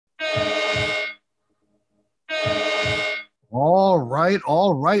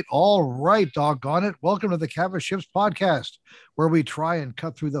All right, doggone it. Welcome to the Cavas Ships podcast, where we try and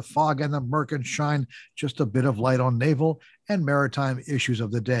cut through the fog and the murk and shine just a bit of light on naval and maritime issues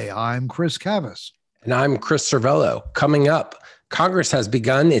of the day. I'm Chris Cavas. And I'm Chris Cervello. Coming up, Congress has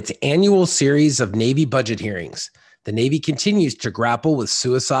begun its annual series of Navy budget hearings. The Navy continues to grapple with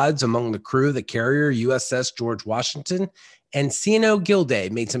suicides among the crew of the carrier USS George Washington, and CNO Gilday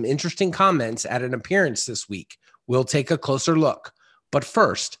made some interesting comments at an appearance this week. We'll take a closer look. But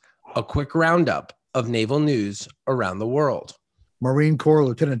first, a quick roundup of naval news around the world. Marine Corps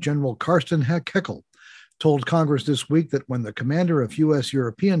Lieutenant General Karsten Haeckel told Congress this week that when the commander of U.S.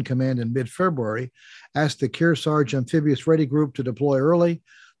 European Command in mid-February asked the Kearsarge Amphibious Ready Group to deploy early,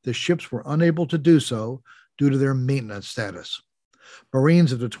 the ships were unable to do so due to their maintenance status.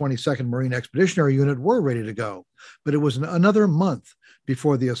 Marines of the 22nd Marine Expeditionary Unit were ready to go, but it was another month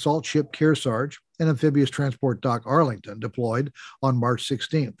before the assault ship Kearsarge and amphibious transport dock Arlington deployed on March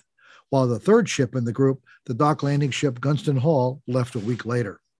 16th, while the third ship in the group, the dock landing ship Gunston Hall, left a week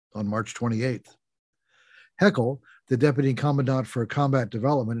later on March 28th. Haeckel, the Deputy Commandant for Combat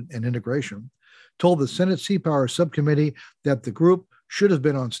Development and Integration, told the Senate Sea Power Subcommittee that the group should have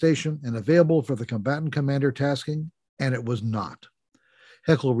been on station and available for the combatant commander tasking, and it was not.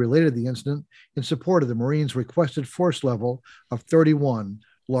 Haeckel related the incident in support of the Marines' requested force level of 31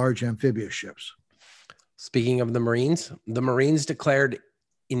 large amphibious ships. Speaking of the Marines declared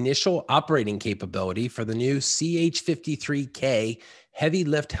initial operating capability for the new CH-53K heavy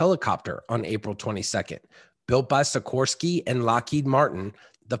lift helicopter on April 22nd. Built by Sikorsky and Lockheed Martin,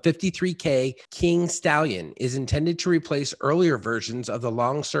 the 53K King Stallion is intended to replace earlier versions of the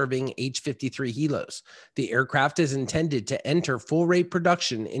long-serving H-53 Helos. The aircraft is intended to enter full-rate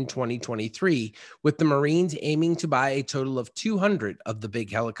production in 2023, with the Marines aiming to buy a total of 200 of the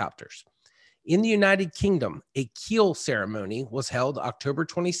big helicopters. In the United Kingdom, a keel ceremony was held October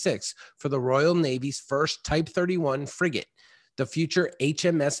 26 for the Royal Navy's first Type 31 frigate, the future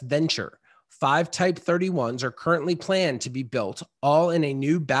HMS Venture. 5 Type 31s are currently planned to be built, all in a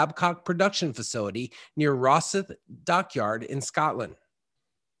new Babcock production facility near Rosyth Dockyard in Scotland.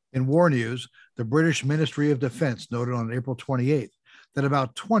 In war news, the British Ministry of Defense noted on April 28th that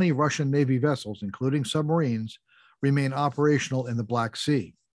about 20 Russian Navy vessels, including submarines, remain operational in the Black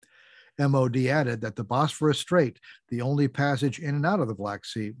Sea. MOD added that the Bosphorus Strait, the only passage in and out of the Black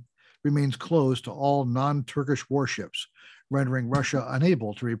Sea, remains closed to all non-Turkish warships, rendering Russia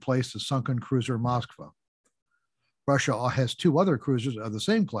unable to replace the sunken cruiser Moskva. Russia has 2 other cruisers of the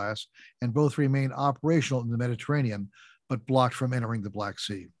same class, and both remain operational in the Mediterranean, but blocked from entering the Black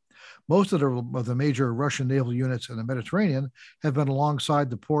Sea. Most of the major Russian naval units in the Mediterranean have been alongside in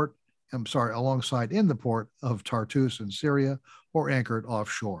the port of Tartus in Syria or anchored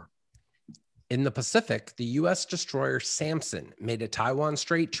offshore. In the Pacific, the U.S. destroyer Samson made a Taiwan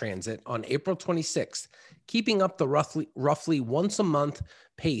Strait transit on April 26th, keeping up the roughly once a month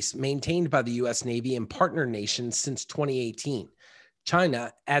pace maintained by the U.S. Navy and partner nations since 2018.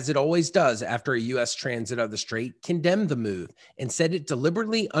 China, as it always does after a U.S. transit of the Strait, condemned the move and said it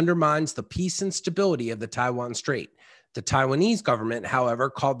deliberately undermines the peace and stability of the Taiwan Strait. The Taiwanese government, however,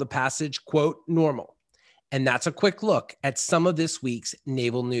 called the passage, quote, normal. And that's a quick look at some of this week's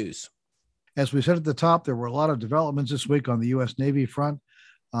naval news. As we said at the top, there were a lot of developments this week on the U.S. Navy front.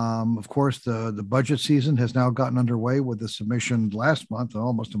 Of course, the budget season has now gotten underway with the submission last month,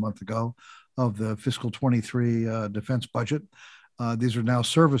 almost a month ago, of the fiscal 23 defense budget. These are now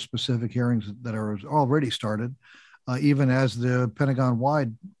service-specific hearings that are already started, even as the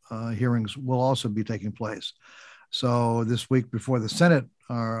Pentagon-wide hearings will also be taking place. So this week before the Senate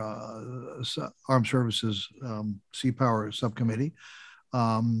Armed Services Sea Power Subcommittee,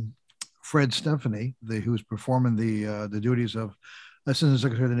 Fred Stefani, who's performing the duties of Assistant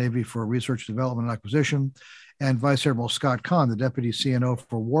Secretary of the Navy for Research, Development, and Acquisition, and Vice Admiral Scott Kahn, the Deputy CNO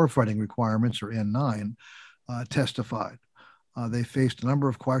for Warfighting Requirements, or N9, testified. They faced a number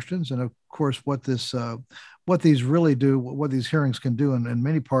of questions, and of course, what these really do, what these hearings can do, in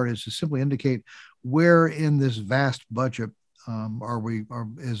many parts, is to simply indicate where in this vast budget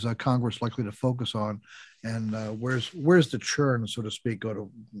is Congress likely to focus on, and where's the churn, so to speak,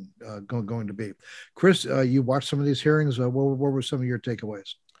 going to be. Chris, you watched some of these hearings. What were some of your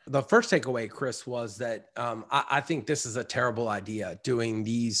takeaways? The first takeaway, Chris, was that I think this is a terrible idea, doing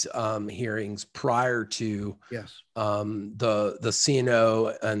these hearings prior to the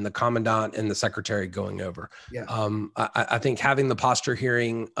CNO and the commandant and the secretary going over. Yeah. I think having the posture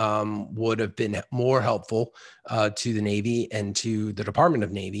hearing would have been more helpful to the Navy and to the Department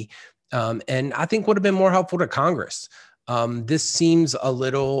of Navy, and I think would have been more helpful to Congress. This seems a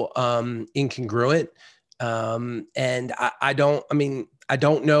little incongruent. And I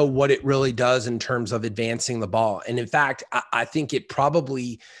don't know what it really does in terms of advancing the ball. And in fact, I think it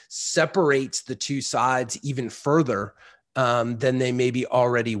probably separates the two sides even further than they maybe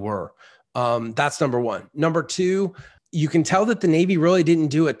already were. That's number one. Number two, you can tell that the Navy really didn't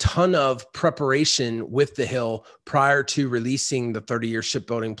do a ton of preparation with the Hill prior to releasing the 30-year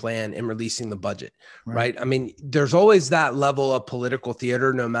shipbuilding plan and releasing the budget, right? I mean, there's always that level of political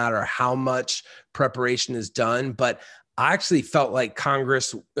theater, no matter how much preparation is done. But I actually felt like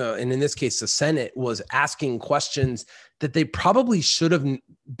Congress, and in this case, the Senate, was asking questions that they probably should have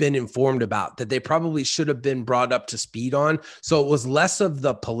been informed about, that they probably should have been brought up to speed on. So it was less of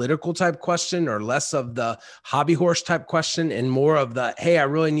the political type question or less of the hobby horse type question and more of the, hey, I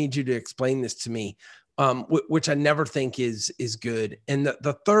really need you to explain this to me, which I never think is good. And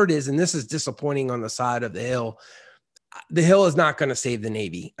the third is, and this is disappointing on the side of the Hill is not going to save the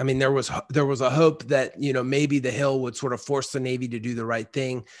Navy. I mean, there was a hope that, maybe the Hill would sort of force the Navy to do the right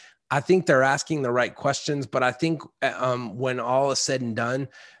thing. I think they're asking the right questions, but I think when all is said and done,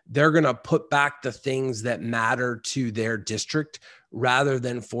 they're going to put back the things that matter to their district rather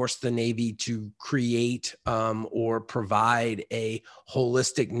than force the Navy to create or provide a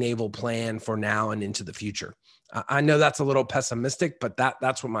holistic naval plan for now and into the future. I know that's a little pessimistic, but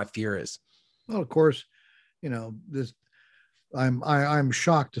that's what my fear is. Well, of course, this. I'm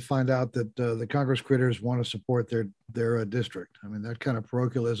shocked to find out that the Congress critters want to support their district. I mean, that kind of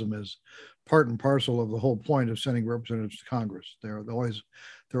parochialism is part and parcel of the whole point of sending representatives to Congress. They're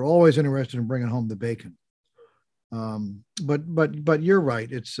always interested in bringing home the bacon. But you're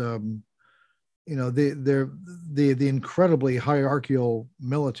right. It's the incredibly hierarchical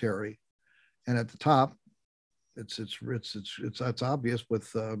military, and at the top, it's obvious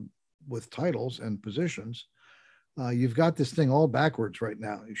with titles and positions. You've got this thing all backwards right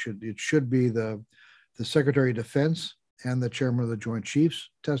now. It should be the Secretary of Defense and the Chairman of the Joint Chiefs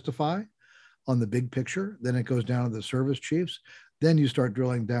testify on the big picture. Then it goes down to the service chiefs. Then you start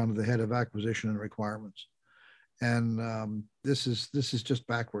drilling down to the head of acquisition and requirements. And this is just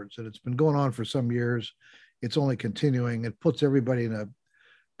backwards. And it's been going on for some years. It's only continuing. It puts everybody in a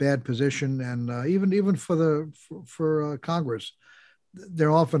bad position. And even for Congress,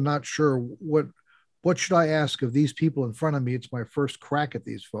 they're often not sure what should I ask of these people in front of me? It's my first crack at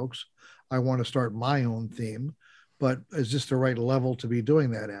these folks. I want to start my own theme, but is this the right level to be doing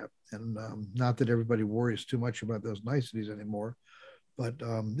that at? And not that everybody worries too much about those niceties anymore, but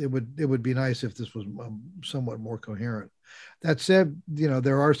it would be nice if this was somewhat more coherent. That said,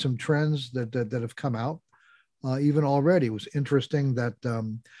 there are some trends that have come out even already. It was interesting that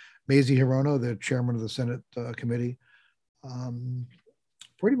Mazie Hirono, the chairman of the Senate committee,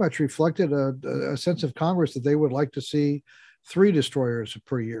 pretty much reflected a sense of Congress that they would like to see 3 destroyers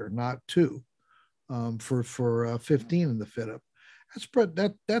per year, not 2, for 15 in the fit up.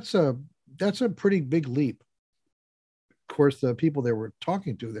 That's a pretty big leap. Of course, the people they were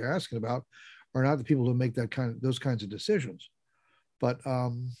talking to, they're asking about, are not the people who make those kinds of decisions. But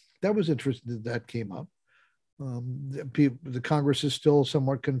that was interesting that came up. The Congress is still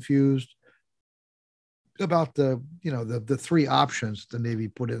somewhat confused about the 3 options the Navy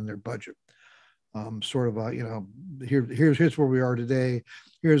put in their budget. Here's where we are today.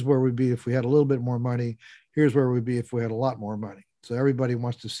 Here's where we'd be if we had a little bit more money. Here's where we'd be if we had a lot more money. So everybody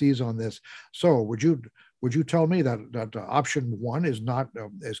wants to seize on this. So would you tell me that option 1 is not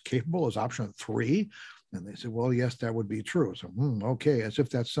as capable as option 3? And they said, well, yes, that would be true. So, okay, as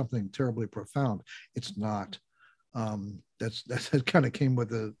if that's something terribly profound. It's not. That kind of came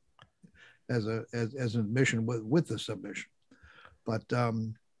with as an admission with the submission. But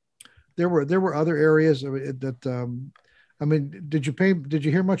there were other areas that did you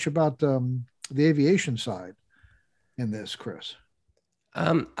hear much about the aviation side in this, Chris?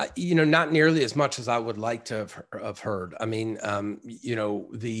 Not nearly as much as I would like to have heard. I mean,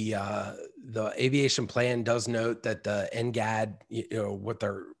 the aviation plan does note that the NGAD, what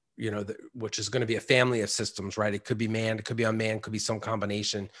they're, which is going to be a family of systems, right? It could be manned, it could be unmanned, it could be some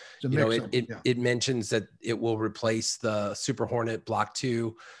combination. It mentions that it will replace the Super Hornet Block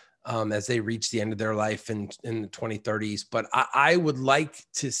 2 as they reach the end of their life in the 2030s. But I would like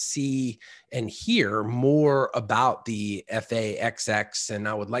to see and hear more about the FA-XX, and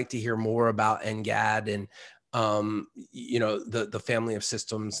I would like to hear more about NGAD and the family of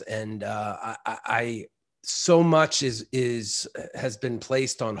systems. And I so much has been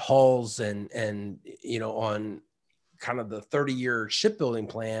placed on hulls and on kind of the 30-year shipbuilding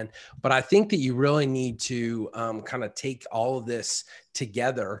plan. But I think that you really need to kind of take all of this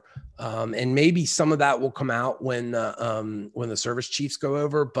together, and maybe some of that will come out when the service chiefs go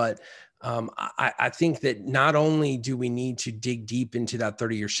over. But I think that not only do we need to dig deep into that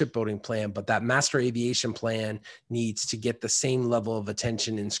 30-year shipbuilding plan, but that master aviation plan needs to get the same level of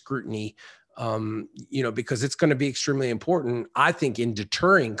attention and scrutiny, because it's going to be extremely important, I think, in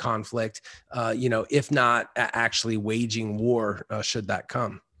deterring conflict, if not actually waging war, should that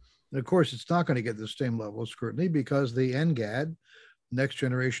come. And of course, it's not going to get the same level of scrutiny because the NGAD, Next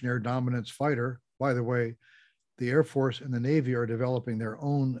Generation Air Dominance Fighter, by the way, the Air Force and the Navy are developing their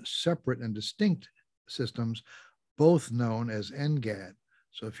own separate and distinct systems, both known as NGAD.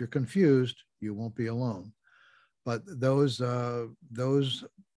 So if you're confused, you won't be alone. But those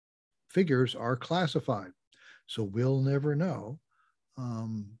figures are classified, so we'll never know.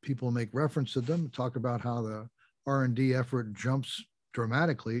 People make reference to them, talk about how the R&D effort jumps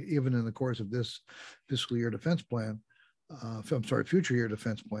dramatically, even in the course of this fiscal year defense plan. Future year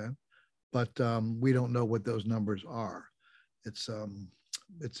defense plan. But we don't know what those numbers are. It's a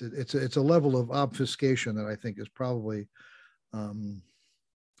level of obfuscation that I think is probably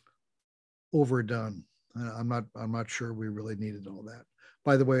overdone. I'm not sure we really needed all that.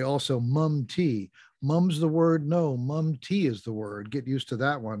 By the way, also MUM-T. Mum's the word, no, MUM-T is the word. Get used to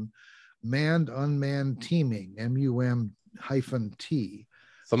that one. Manned unmanned teaming, MUM-T.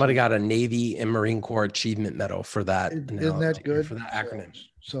 Somebody got a Navy and Marine Corps Achievement Medal for that. Isn't that good? For that acronym.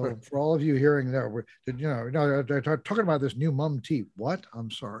 So for all of you hearing that, they're talking about this new MUM-T. What? I'm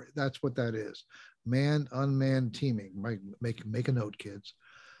sorry. That's what that is. Manned, unmanned teaming. Make a note, kids.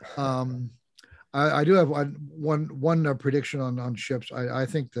 I do have one prediction on ships. I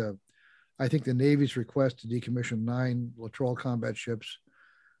think the Navy's request to decommission 9 Littoral combat ships,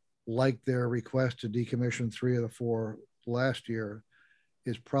 like their request to decommission 3 of the 4 last year,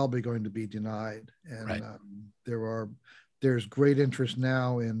 is probably going to be denied. And right. There's great interest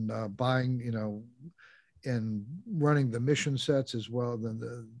now in buying, and running the mission sets as well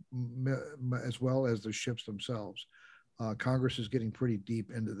as the ships themselves. Congress is getting pretty deep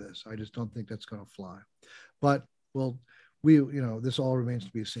into this. I just don't think that's going to fly. But this all remains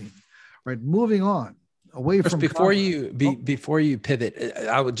to be seen. All right, moving on away from before you pivot,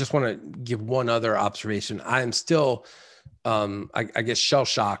 I would just want to give one other observation. I am still I guess shell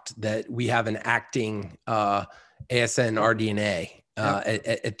shocked that we have an acting ASN RDNA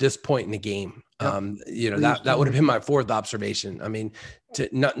at this point in the game. Yep. That would have been my 4th observation. I mean,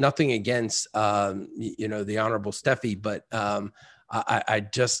 nothing against the Honorable Steffi, but I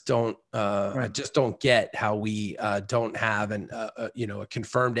just don't I just don't get how we don't have a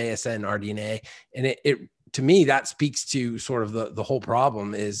confirmed ASN RDNA, and it to me, that speaks to sort of the whole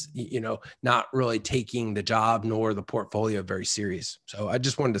problem is, not really taking the job nor the portfolio very serious. So I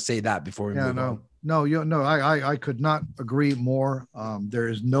just wanted to say that before we move on. I could not agree more. There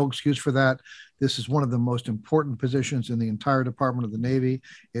is no excuse for that. This is one of the most important positions in the entire Department of the Navy.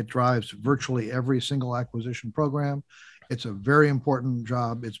 It drives virtually every single acquisition program. It's a very important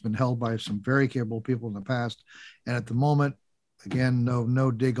job. It's been held by some very capable people in the past. And at the moment, again,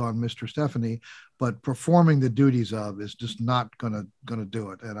 no dig on Mr. Stephanie, but performing the duties of is just not gonna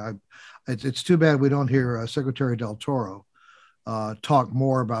do it. And it's too bad we don't hear Secretary Del Toro talk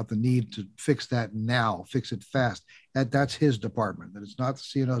more about the need to fix that now, fix it fast. That's his department. That it's not the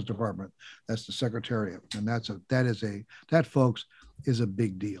CNO's department. That's the Secretariat, and that folks is a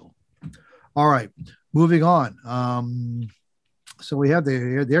big deal. All right, moving on. So we have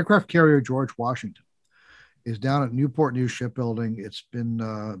the aircraft carrier George Washington is down at Newport News Shipbuilding. It's been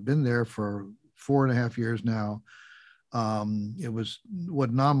there for 4.5 years now. It was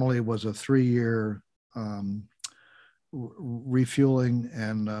what nominally was a 3-year refueling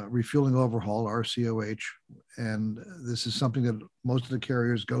overhaul, RCOH, and this is something that most of the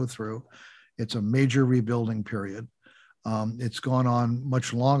carriers go through. It's a major rebuilding period. It's gone on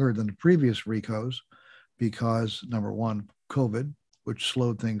much longer than the previous recos because, number one, COVID, which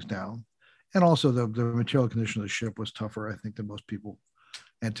slowed things down, and also the material condition of the ship was tougher, I think, than most people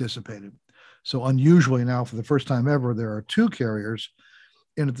anticipated. So unusually now, for the first time ever, there are 2 carriers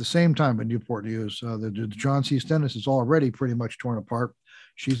in at the same time at Newport News. The John C. Stennis is already pretty much torn apart.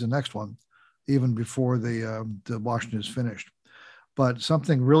 She's the next one, even before the Washington is finished. But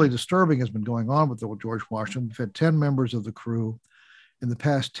something really disturbing has been going on with the George Washington. We've had 10 members of the crew in the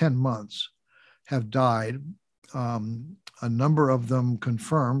past 10 months have died. A number of them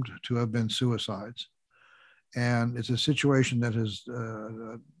confirmed to have been suicides. And it's a situation that has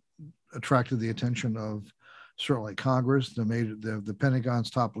attracted the attention of certainly Congress, the Pentagon's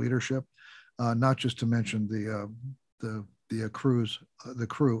top leadership, not just to mention the crew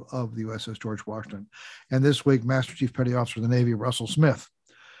of the USS George Washington. And this week, Master Chief Petty Officer of the Navy, Russell Smith,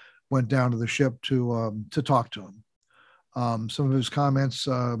 went down to the ship to talk to him. Some of his comments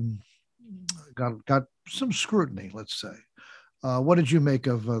got some scrutiny, let's say. What did you make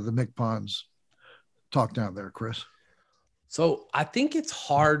of the MCPON's talk down there, Chris? So I think it's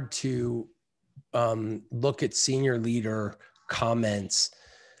hard to look at senior leader comments,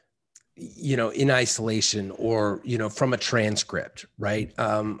 in isolation or, from a transcript, right?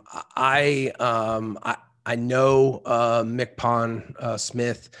 I know MCPON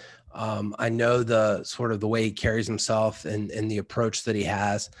Smith. I know the sort of the way he carries himself and the approach that he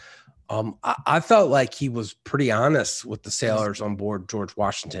has. I felt like he was pretty honest with the sailors on board George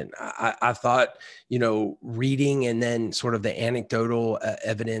Washington. I thought, reading and then sort of the anecdotal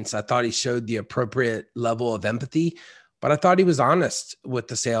evidence, I thought he showed the appropriate level of empathy, but I thought he was honest with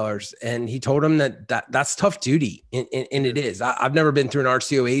the sailors, and he told them that's tough duty. And it is. I've never been through an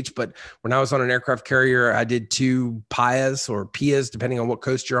RCOH, but when I was on an aircraft carrier, I did 2 PIAs or PIAs, depending on what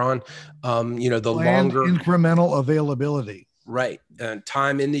coast you're on. The Planned longer incremental availability. Right.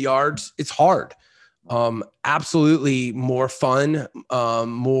 Time in the yards, it's hard. Absolutely more fun,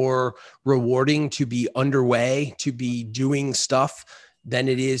 more rewarding to be underway, to be doing stuff than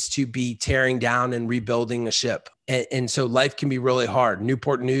it is to be tearing down and rebuilding a ship. And so life can be really hard.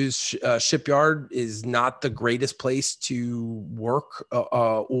 Newport News shipyard is not the greatest place to work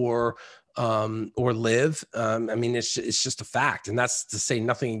or live. It's just a fact. And that's to say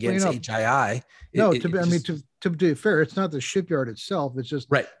nothing against HII. To be fair, it's not the shipyard itself. It's just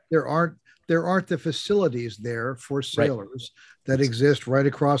right. There aren't the facilities there for sailors that exist right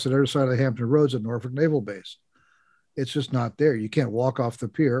across the other side of the Hampton Roads at Norfolk Naval Base. It's just not there. You can't walk off the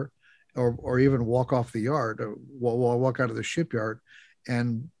pier or even walk off the yard or walk out of the shipyard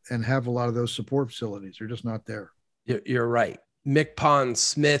and have a lot of those support facilities. They're just not there. You're right. MCPON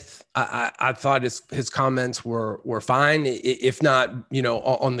Smith, I thought his comments were fine, if not,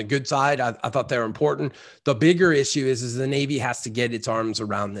 on the good side. I thought they were important. The bigger issue is the Navy has to get its arms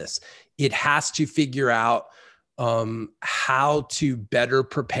around this. It has to figure out how to better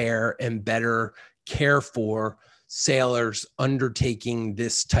prepare and better care for sailors undertaking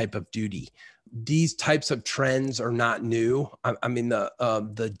this type of duty. These types of trends are not new.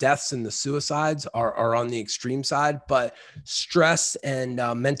 The deaths and the suicides are on the extreme side, but stress and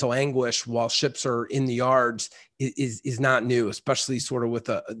mental anguish while ships are in the yards is not new, especially sort of with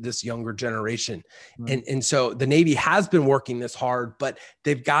this younger generation. Right. And so the Navy has been working this hard, but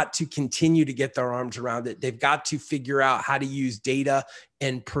they've got to continue to get their arms around it. They've got to figure out how to use data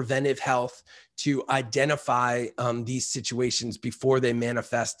and preventive health to identify these situations before they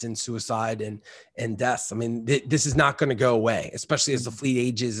manifest in suicide and deaths. This is not going to go away, especially as the fleet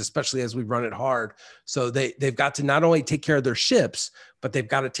ages, especially as we run it hard. So they've got to not only take care of their ships, but they've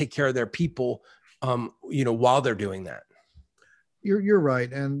got to take care of their people, while they're doing that. You're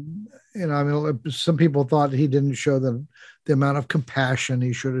right. And, some people thought he didn't show the amount of compassion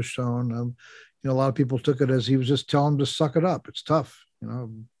he should have shown. A lot of people took it as he was just telling them to suck it up. It's tough,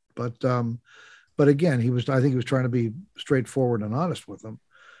 but again, I think he was trying to be straightforward and honest with them.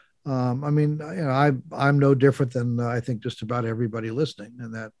 I'm no different than I think just about everybody listening,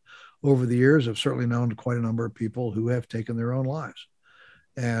 and that over the years, I've certainly known quite a number of people who have taken their own lives.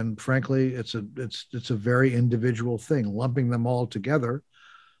 And frankly, it's a very individual thing. Lumping them all together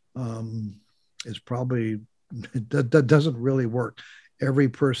is probably, that doesn't really work. Every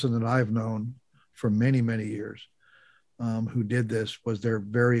person that I've known for many, many years who did this was their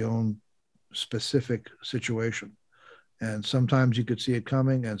very own specific situation. And sometimes you could see it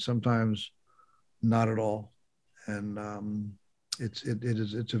coming and sometimes not at all. And it's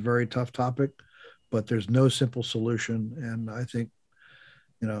a very tough topic, but there's no simple solution. And I think,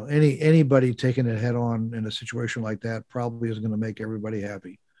 anybody taking it head on in a situation like that probably isn't going to make everybody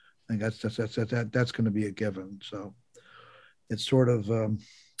happy. I think that's going to be a given. So it's sort of,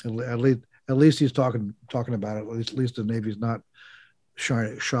 at least he's talking about it. At least the Navy's not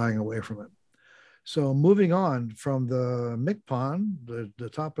shying away from it. So moving on from the MCPON, the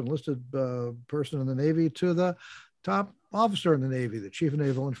top enlisted person in the Navy, to the top officer in the Navy, the Chief of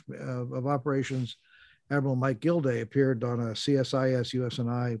Naval of Operations, Admiral Mike Gilday, appeared on a CSIS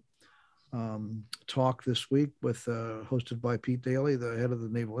USNI talk this week hosted by Pete Daly, the head of the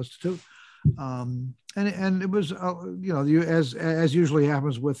Naval Institute. And it was, as usually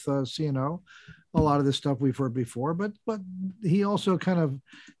happens with CNO, a lot of this stuff we've heard before, but he also kind of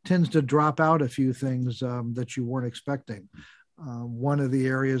tends to drop out a few things that you weren't expecting. One of the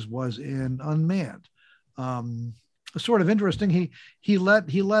areas was in unmanned. sort of interesting. He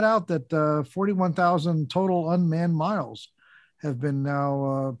let out that 41,000 total unmanned miles have been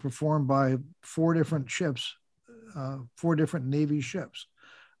now performed by four different ships, four different Navy ships.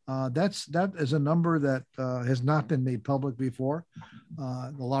 That is a number that has not been made public before.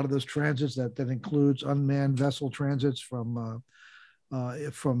 A lot of those transits that includes unmanned vessel transits from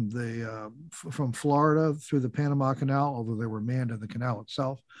Florida through the Panama Canal, although they were manned in the canal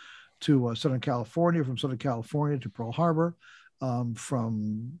itself, to Southern California, from Southern California to Pearl Harbor,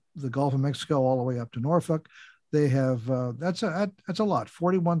 from the Gulf of Mexico all the way up to Norfolk. They have that's a lot,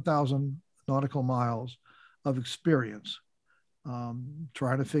 41,000 nautical miles of experience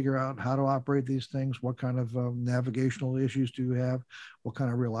trying to figure out how to operate these things, what kind of navigational issues do you have, what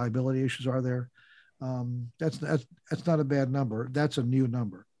kind of reliability issues are there. That's not a bad number. That's a new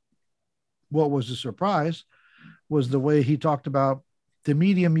number. What was a surprise was the way he talked about the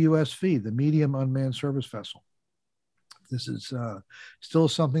medium USV, the medium unmanned surface vessel. This is still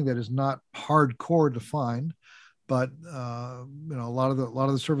something that is not hardcore defined, but a lot of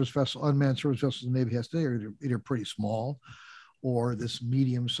the surface vessel, unmanned surface vessels the Navy has today are either pretty small, or this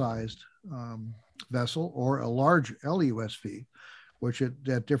medium-sized vessel, or a large LUSV, which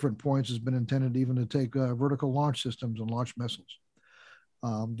at different points has been intended even to take vertical launch systems and launch missiles.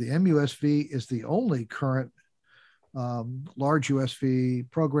 The MUSV is the only current large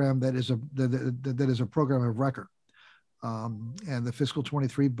USV program that is a program of record. And the fiscal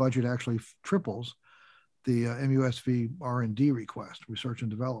 23 budget actually triples the MUSV R&D request, research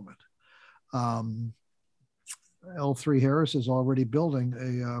and development. L3 Harris is already building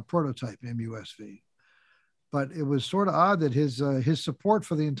a prototype MUSV, but it was sort of odd that his support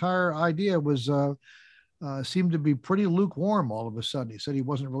for the entire idea was seemed to be pretty lukewarm all of a sudden. He said he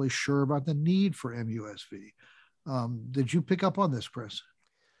wasn't really sure about the need for MUSV. Did you pick up on this, Chris?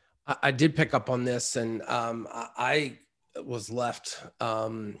 I did pick up on this, and I was left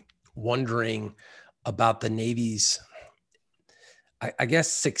wondering about the Navy's, I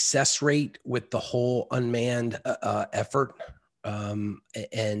guess, success rate with the whole unmanned effort.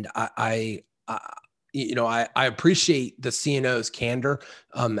 And I appreciate the CNO's candor.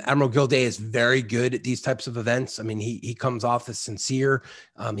 Admiral Gilday is very good at these types of events. I mean, he comes off as sincere.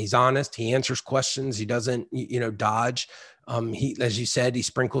 He's honest. He answers questions. He doesn't, dodge. As you said, he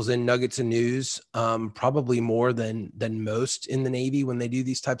sprinkles in nuggets of news, probably more than most in the Navy when they do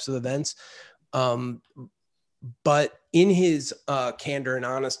these types of events. But in his candor and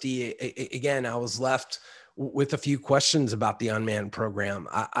honesty, again, I was left with a few questions about the unmanned program.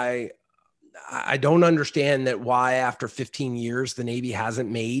 I don't understand that why after 15 years the Navy hasn't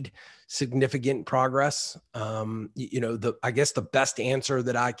made significant progress. I guess the best answer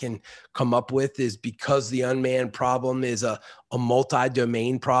that I can come up with is because the unmanned problem is a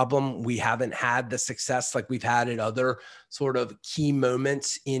multi-domain problem. We haven't had the success like we've had at other sort of key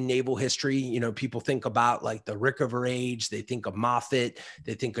moments in naval history. People think about like the Rickover Age, they think of Moffett,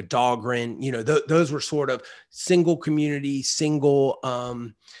 they think of Dahlgren. Those were sort of single community, single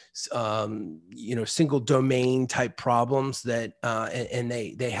domain type problems that and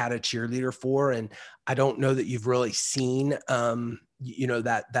they had a cheerleader for. And I don't know that you've really seen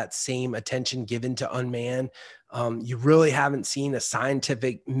that same attention given to unmanned. You really haven't seen a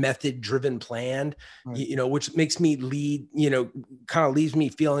scientific method driven plan, right. Which makes me kind of leaves me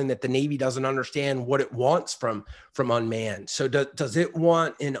feeling that the Navy doesn't understand what it wants from unmanned. So does it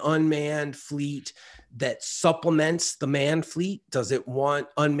want an unmanned fleet that supplements the manned fleet? Does it want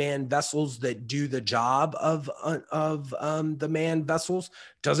unmanned vessels that do the job of the manned vessels?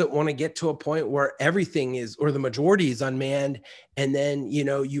 Does it want to get to a point where everything is, or the majority is unmanned, and then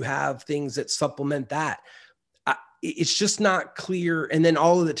you have things that supplement that? It's just not clear. And then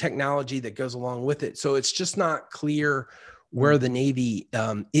all of the technology that goes along with it. So it's just not clear where the Navy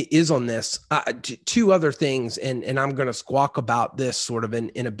is on this. Two other things, and I'm going to squawk about this sort of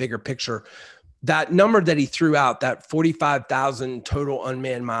in a bigger picture. That number that he threw out, that 45,000 total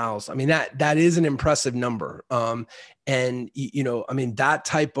unmanned miles, I mean, that is an impressive number. That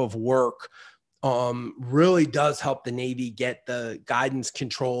type of work really does help the Navy get the guidance,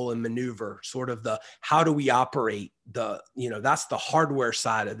 control, and maneuver, sort of the, how do we operate that's the hardware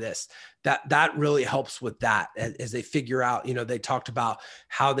side of this. That really helps with that as they figure out, they talked about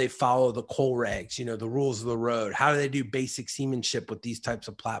how they follow the coal regs, the rules of the road. How do they do basic seamanship with these types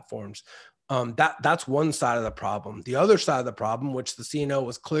of platforms? That's one side of the problem. The other side of the problem, which the CNO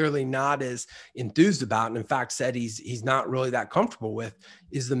was clearly not as enthused about, and in fact said he's not really that comfortable with,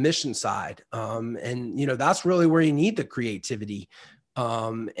 is the mission side. That's really where you need the creativity.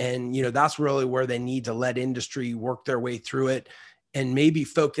 That's really where they need to let industry work their way through it. and maybe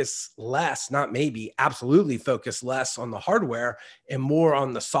focus less, not maybe, absolutely focus less on the hardware and more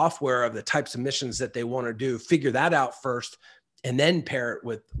on the software of the types of missions that they want to do, figure that out first, and then pair it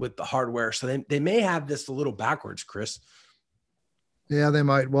with the hardware. So they may have this a little backwards, Chris. Yeah, they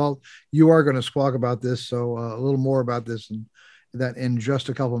might. Well, you are going to squawk about this, so a little more about this in just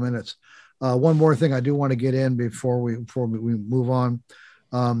a couple of minutes. One more thing I do want to get in before we move on.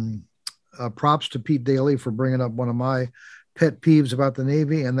 Props to Pete Daly for bringing up one of my pet peeves about the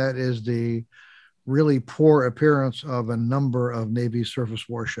Navy, and that is the really poor appearance of a number of Navy surface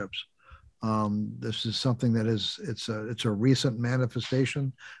warships. This is something that it's a recent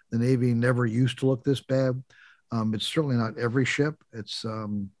manifestation. The Navy never used to look this bad. It's certainly not every ship.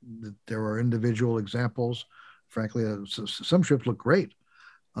 There are individual examples. Frankly, some ships look great.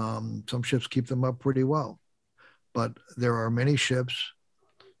 Some ships keep them up pretty well, but there are many ships,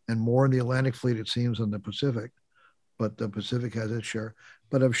 and more in the Atlantic Fleet, it seems, than the Pacific. But the Pacific has its share.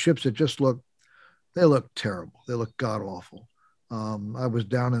 But of ships that just look terrible. They look god awful. I was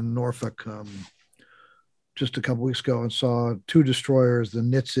down in Norfolk just a couple weeks ago and saw two destroyers, the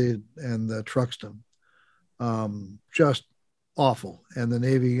Nitze and the Truxtun. Just awful. And the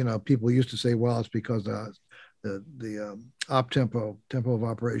Navy, people used to say, well, it's because the tempo of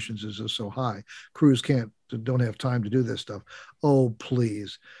operations is just so high. Crews don't have time to do this stuff. Oh,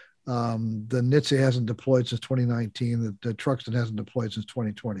 please. The Nitze hasn't deployed since 2019. The Truxtun hasn't deployed since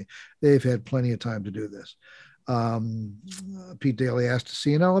 2020. They've had plenty of time to do this. Pete Daly asked the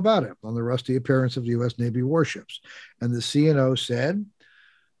CNO about it on the rusty appearance of the U.S. Navy warships. And the CNO said,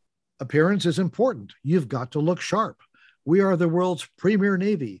 appearance is important. You've got to look sharp. We are the world's premier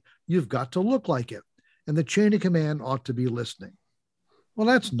Navy. You've got to look like it. And the chain of command ought to be listening. Well,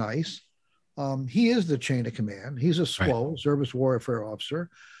 that's nice. He is the chain of command. He's a SWO, right, Service Warfare Officer.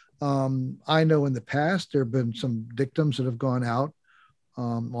 I know in the past there have been some dictums that have gone out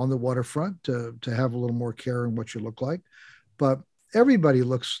on the waterfront to have a little more care in what you look like, but everybody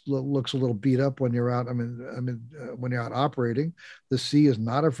looks a little beat up when you're out. When you're out operating, the sea is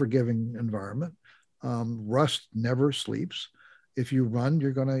not a forgiving environment. Rust never sleeps. If you run,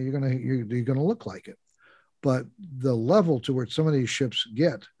 you're gonna look like it. But the level to which some of these ships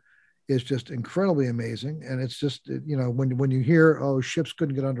get is just incredibly amazing. And it's just, when you hear, oh, ships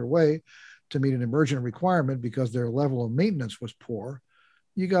couldn't get underway to meet an emergent requirement because their level of maintenance was poor,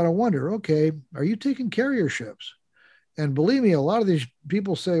 you got to wonder, okay, are you taking care of your ships? And believe me, a lot of these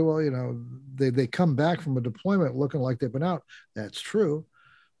people say, well, they come back from a deployment looking like they've been out. That's true.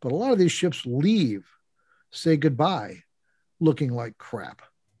 But a lot of these ships leave, say goodbye, looking like crap.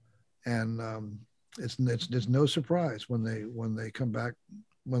 And it's no surprise when they come back,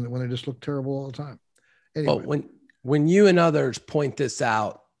 when they just look terrible all the time. Anyway. Well, when you and others point this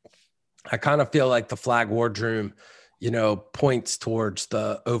out, I kind of feel like the Flag Wardroom, points towards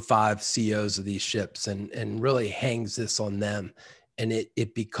the 05 COs of these ships and really hangs this on them, and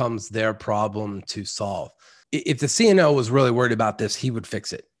it becomes their problem to solve. If the CNO was really worried about this, he would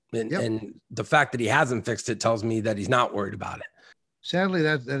fix it. And the fact that he hasn't fixed it tells me that he's not worried about it. Sadly,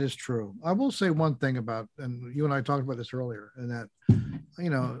 that is true. I will say one thing about, and you and I talked about this earlier, and that,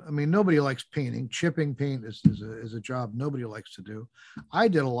 nobody likes painting. Chipping paint is a job nobody likes to do. I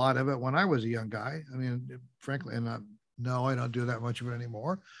did a lot of it when I was a young guy. Frankly, I don't do that much of it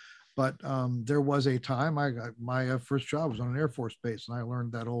anymore. But there was a time my first job was on an Air Force base, and I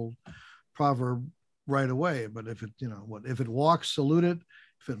learned that old proverb right away. But if it walks, salute it.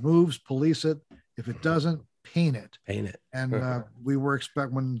 If it moves, police it. If it doesn't, paint it. And we were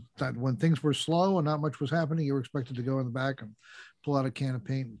when things were slow and not much was happening, you were expected to go in the back and pull out a can of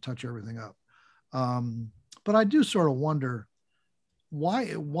paint and touch everything up. But I do sort of wonder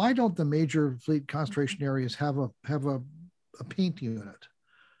why don't the major fleet concentration areas have a paint unit,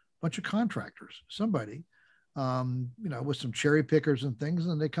 a bunch of contractors, somebody, with some cherry pickers and things,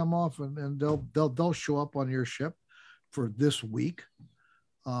 and they come off and they'll show up on your ship for this week,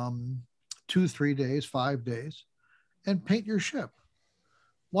 2, 3 days, 5 days, and paint your ship.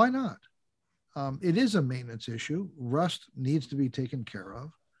 Why not? It is a maintenance issue. Rust needs to be taken care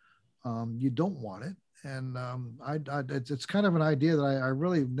of. You don't want it. And it's kind of an idea that I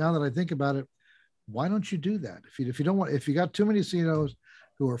really, now that I think about it, why don't you do that? If you got too many CNOs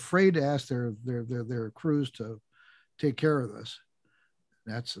who are afraid to ask their crews to take care of this,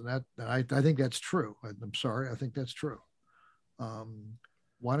 I think that's true. I'm sorry, I think that's true.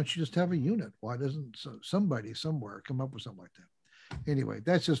 Why don't you just have a unit? Why doesn't somebody somewhere come up with something like that? Anyway,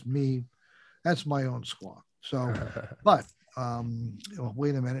 that's just me. That's my own squawk. So, but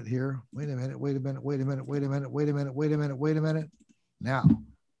wait a minute here. Wait a minute. Now.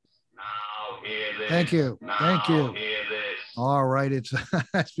 Now hear this. Thank you. Now Thank you. Hear this. All right. It's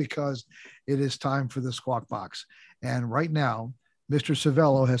that's because it is time for the Squawk Box. And right now, Mr.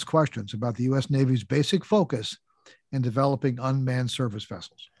 Savello has questions about the U.S. Navy's basic focus in developing unmanned surface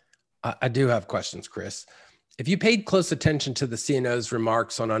vessels. I do have questions, Chris. If you paid close attention to the CNO's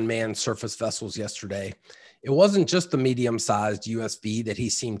remarks on unmanned surface vessels yesterday, it wasn't just the medium-sized USV that he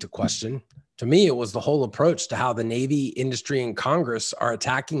seemed to question. To me, it was the whole approach to how the Navy, industry, and Congress are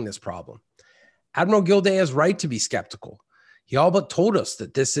attacking this problem. Admiral Gilday is right to be skeptical. He all but told us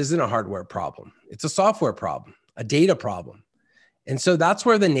that this isn't a hardware problem. It's a software problem, a data problem. And so that's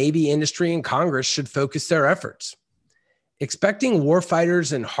where the Navy, industry, and Congress should focus their efforts. Expecting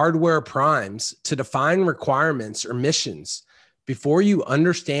warfighters and hardware primes to define requirements or missions before you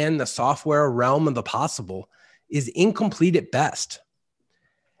understand the software realm of the possible is incomplete at best.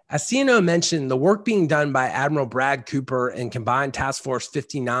 As CNO mentioned, the work being done by Admiral Brad Cooper and Combined Task Force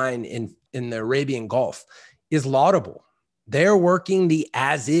 59 in the Arabian Gulf is laudable. They're working the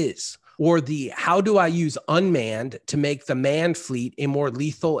as is, or the how do I use unmanned to make the manned fleet a more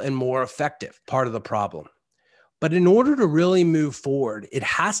lethal and more effective part of the problem. But in order to really move forward, it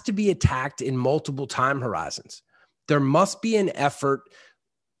has to be attacked in multiple time horizons. There must be an effort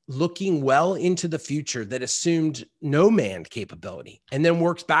looking well into the future that assumed no manned capability and then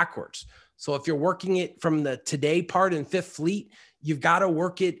works backwards. So if you're working it from the today part in Fifth Fleet, you've got to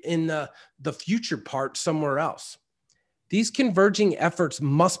work it in the future part somewhere else. These converging efforts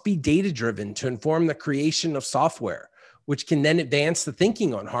must be data-driven to inform the creation of software, which can then advance the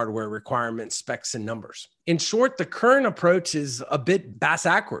thinking on hardware requirements, specs, and numbers. In short, the current approach is a bit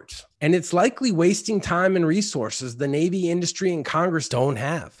bass-ackwards, and it's likely wasting time and resources the Navy, industry, and Congress don't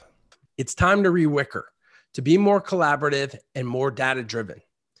have. It's time to re-wicker, to be more collaborative and more data-driven.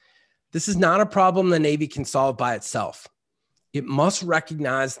 This is not a problem the Navy can solve by itself. It must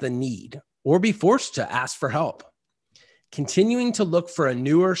recognize the need or be forced to ask for help. Continuing to look for a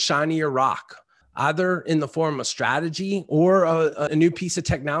newer, shinier rock, either in the form of strategy or a new piece of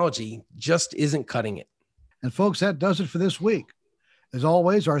technology, just isn't cutting it. And folks, that does it for this week. As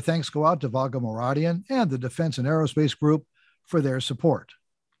always, our thanks go out to Vago Muradian and the Defense and Aerospace Group for their support.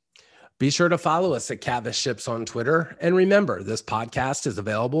 Be sure to follow us at Cavis Ships on Twitter. And remember, this podcast is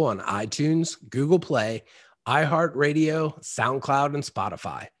available on iTunes, Google Play, iHeartRadio, SoundCloud, and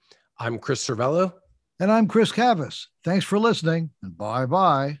Spotify. I'm Chris Cervello. And I'm Chris Cavis. Thanks for listening, and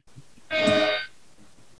bye-bye.